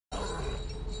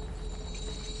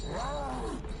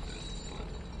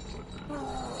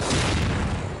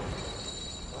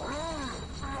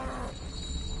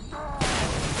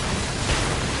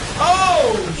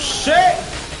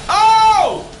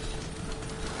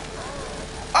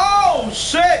Oh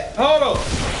shit! Hold up.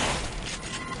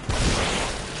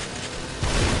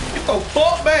 Get the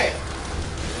fuck back.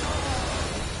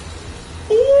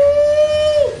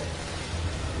 Ooh!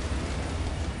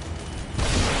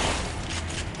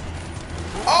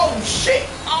 Oh shit!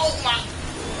 Oh my!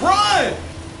 Run!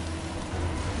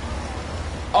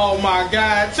 Oh my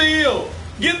God! Chill!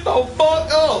 Get the fuck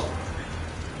up!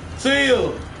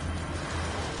 Chill!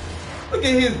 Look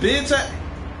at his bitch!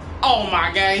 Oh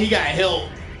my God! He got help!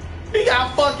 He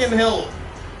got fucking help!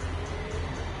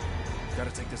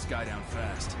 Gotta take this guy down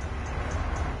fast.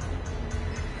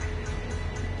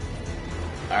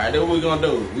 All right, that's what we gonna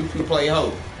do. We finna play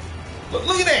hoe.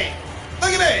 Look at that!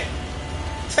 Look at that!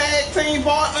 Tag team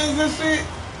partners and shit.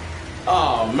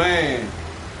 Oh man.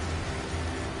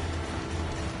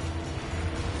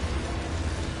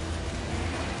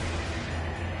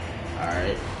 All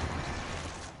right.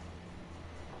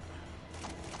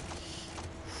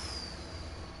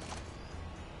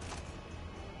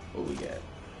 What we got?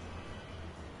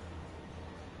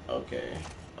 Okay.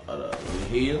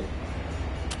 We heal.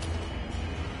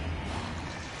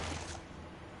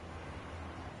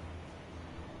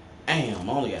 Damn,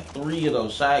 I only got 3 of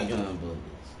those shotgun bullets.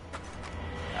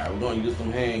 Alright, we're gonna use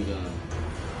some handguns.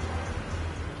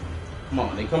 Come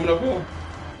on, they coming up here?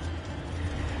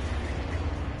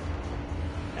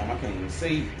 Damn, I can't even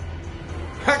see.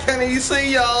 I can't even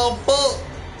see y'all. Fuck.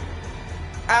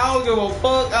 I don't give a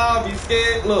fuck. I'll be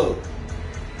scared. Look.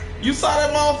 You saw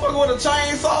that motherfucker with a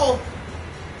chainsaw?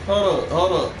 Hold up,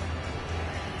 hold up.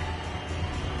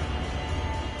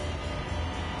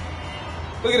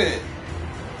 Look at that.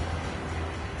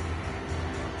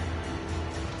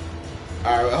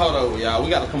 Alright, hold on, y'all. We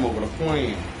gotta come up with a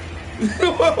plan.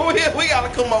 we gotta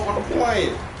come up with a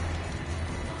plan.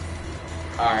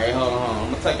 Alright, hold on.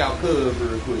 I'm gonna take out Cuz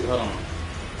real quick. Hold on.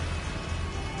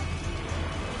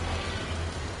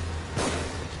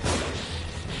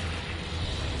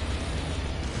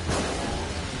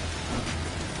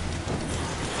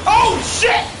 Oh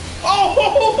shit!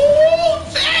 Oh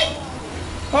shit!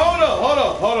 Hold up, hold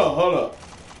up, hold up, hold up.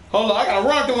 Hold up, I got a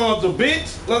rocket launcher,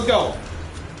 bitch. Let's go.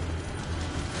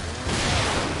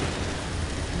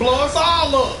 Blow us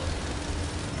all up.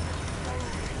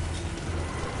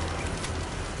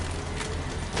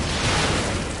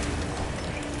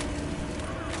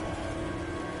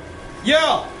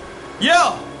 Yeah.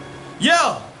 Yeah.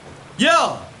 Yeah.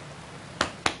 Yeah.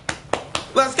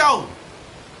 Let's go.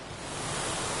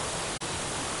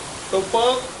 The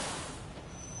fuck?